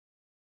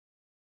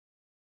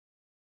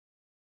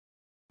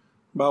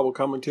Bible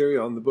commentary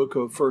on the book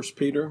of 1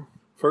 Peter.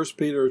 1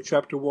 Peter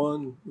chapter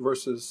 1,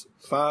 verses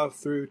 5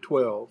 through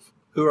 12.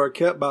 Who are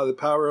kept by the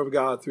power of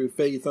God through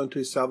faith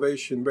unto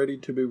salvation, ready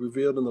to be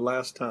revealed in the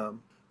last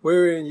time.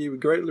 Wherein ye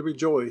greatly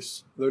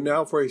rejoice, though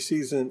now for a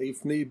season,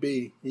 if need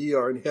be, ye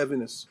are in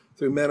heaviness,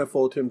 through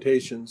manifold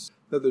temptations,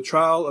 that the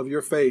trial of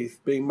your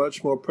faith, being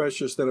much more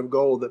precious than of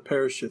gold that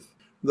perisheth,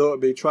 though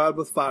it be tried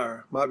with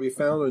fire, might be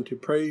found unto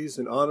praise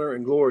and honor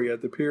and glory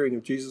at the appearing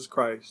of Jesus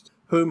Christ,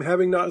 whom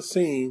having not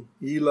seen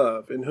ye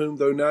love, in whom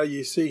though now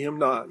ye see him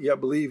not, yet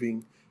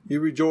believing, ye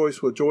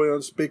rejoice with joy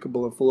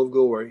unspeakable and full of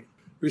glory,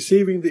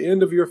 receiving the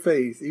end of your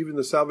faith, even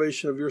the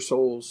salvation of your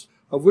souls,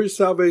 of which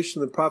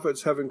salvation the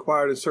prophets have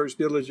inquired and searched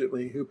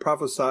diligently, who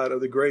prophesied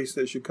of the grace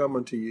that should come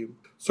unto you,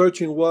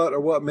 searching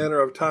what manner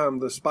of time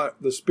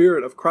the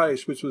Spirit of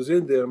Christ which was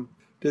in them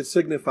did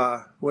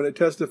signify, when it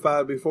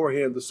testified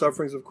beforehand the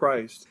sufferings of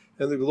Christ,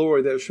 and the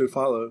glory that should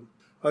follow.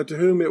 Unto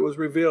whom it was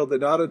revealed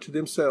that not unto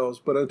themselves,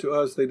 but unto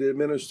us they did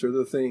minister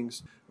the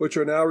things, which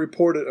are now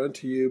reported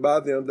unto you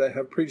by them that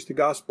have preached the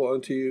gospel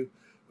unto you,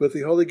 with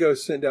the Holy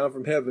Ghost sent down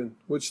from heaven,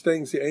 which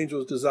things the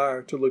angels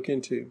desire to look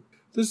into.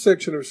 This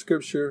section of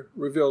Scripture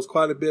reveals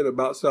quite a bit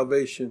about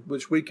salvation,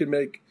 which we can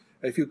make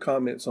a few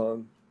comments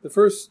on. The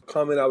first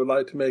comment I would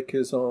like to make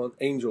is on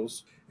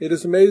angels. It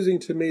is amazing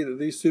to me that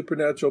these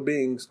supernatural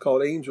beings,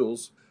 called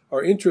angels,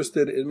 are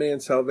interested in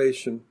man's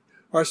salvation.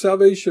 Our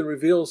salvation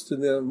reveals to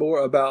them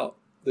more about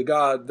the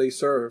God they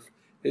serve.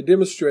 It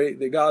demonstrates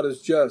that God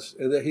is just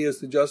and that he is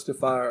the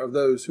justifier of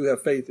those who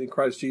have faith in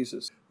Christ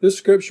Jesus. This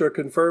scripture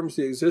confirms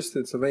the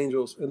existence of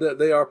angels and that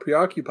they are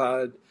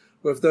preoccupied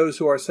with those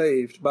who are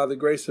saved by the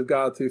grace of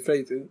God through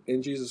faith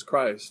in Jesus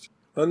Christ.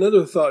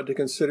 Another thought to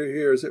consider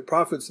here is that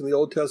prophets in the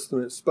Old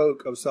Testament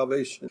spoke of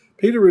salvation.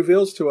 Peter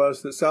reveals to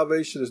us that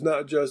salvation is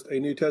not just a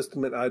New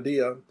Testament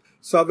idea.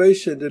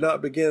 Salvation did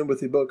not begin with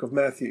the book of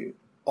Matthew.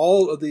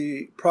 All of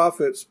the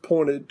prophets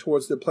pointed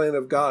towards the plan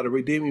of God of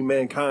redeeming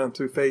mankind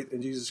through faith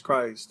in Jesus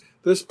Christ.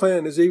 This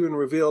plan is even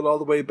revealed all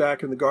the way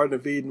back in the Garden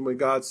of Eden when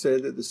God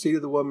said that the seed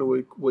of the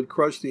woman would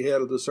crush the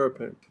head of the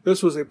serpent.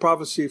 This was a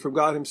prophecy from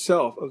God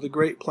himself of the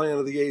great plan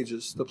of the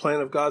ages, the plan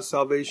of God's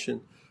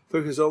salvation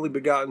through his only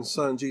begotten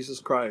Son, Jesus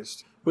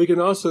Christ. We can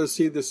also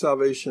see this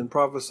salvation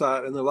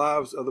prophesied in the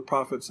lives of the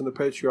prophets and the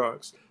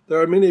patriarchs.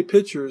 There are many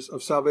pictures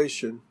of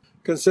salvation.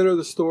 Consider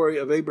the story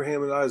of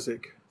Abraham and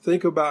Isaac.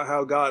 Think about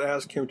how God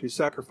asked him to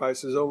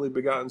sacrifice his only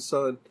begotten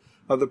son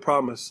of the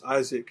promise,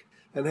 Isaac,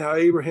 and how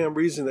Abraham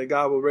reasoned that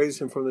God will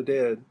raise him from the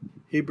dead.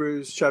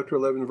 Hebrews chapter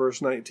 11,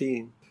 verse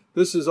 19.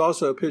 This is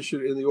also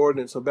pictured in the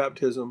ordinance of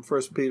baptism,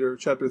 1 Peter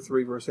chapter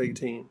 3, verse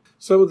 18.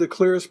 Some of the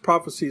clearest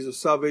prophecies of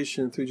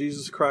salvation through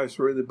Jesus Christ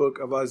were in the book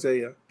of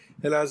Isaiah.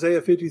 In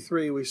Isaiah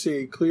 53, we see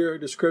a clear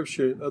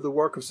description of the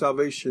work of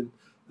salvation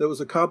that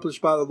was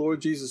accomplished by the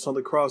Lord Jesus on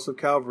the cross of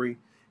Calvary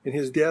in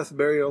his death,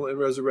 burial, and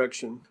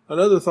resurrection.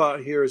 Another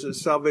thought here is that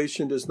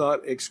salvation does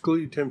not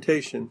exclude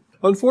temptation.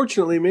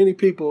 Unfortunately, many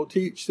people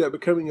teach that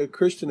becoming a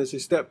Christian is a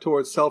step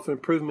towards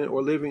self-improvement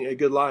or living a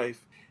good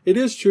life. It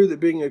is true that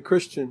being a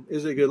Christian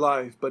is a good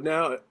life, but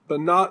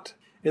not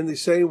in the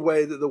same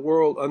way that the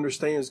world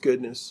understands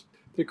goodness.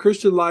 The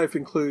Christian life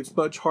includes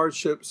much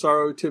hardship,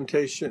 sorrow,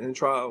 temptation, and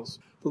trials.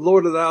 The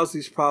Lord allows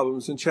these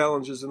problems and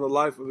challenges in the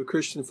life of a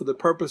Christian for the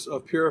purpose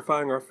of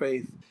purifying our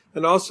faith,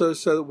 and also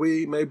so that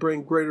we may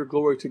bring greater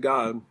glory to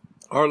God.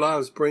 Our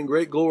lives bring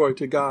great glory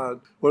to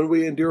God when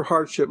we endure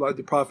hardship like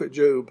the prophet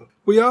Job.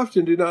 We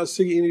often do not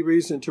see any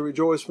reason to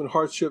rejoice when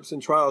hardships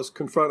and trials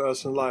confront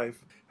us in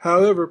life.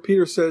 However,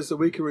 Peter says that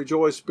we can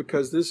rejoice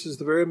because this is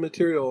the very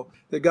material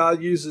that God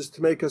uses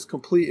to make us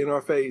complete in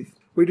our faith.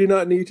 We do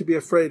not need to be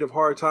afraid of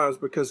hard times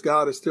because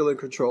God is still in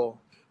control.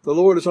 The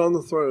Lord is on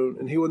the throne,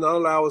 and he will not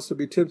allow us to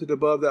be tempted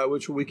above that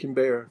which we can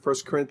bear. 1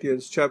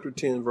 Corinthians chapter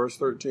 10, verse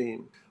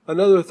 13.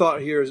 Another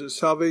thought here is that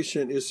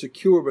salvation is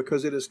secure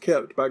because it is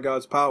kept by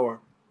God's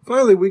power.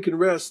 Finally, we can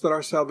rest that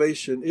our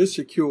salvation is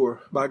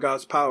secure by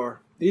God's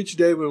power. Each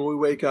day when we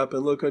wake up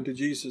and look unto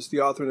Jesus, the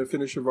author and the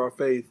finisher of our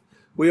faith,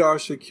 we are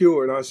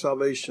secure in our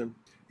salvation.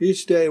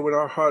 Each day when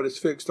our heart is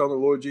fixed on the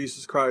Lord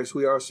Jesus Christ,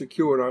 we are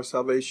secure in our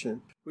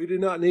salvation. We do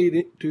not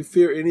need to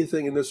fear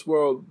anything in this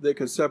world that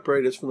can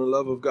separate us from the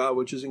love of God,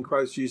 which is in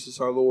Christ Jesus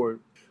our Lord.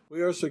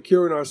 We are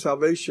secure in our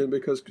salvation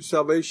because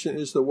salvation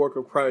is the work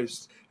of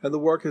Christ, and the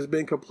work has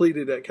been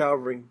completed at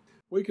Calvary.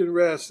 We can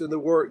rest in the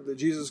work that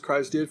Jesus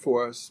Christ did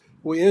for us.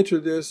 We enter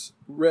this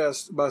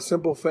rest by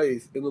simple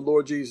faith in the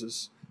Lord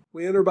Jesus.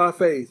 We enter by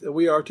faith, and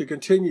we are to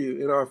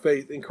continue in our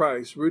faith in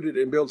Christ, rooted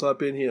and built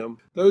up in him.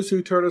 Those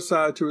who turn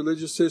aside to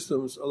religious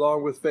systems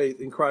along with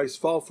faith in Christ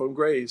fall from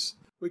grace.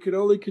 We can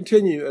only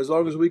continue as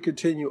long as we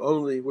continue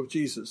only with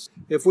Jesus.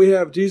 If we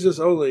have Jesus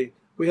only,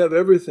 we have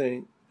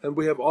everything, and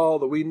we have all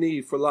that we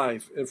need for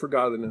life and for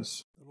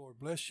godliness. The Lord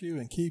bless you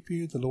and keep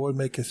you. The Lord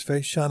make his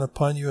face shine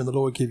upon you, and the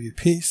Lord give you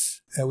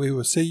peace. And we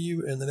will see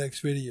you in the next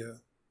video.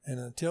 And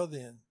until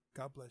then,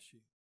 God bless you.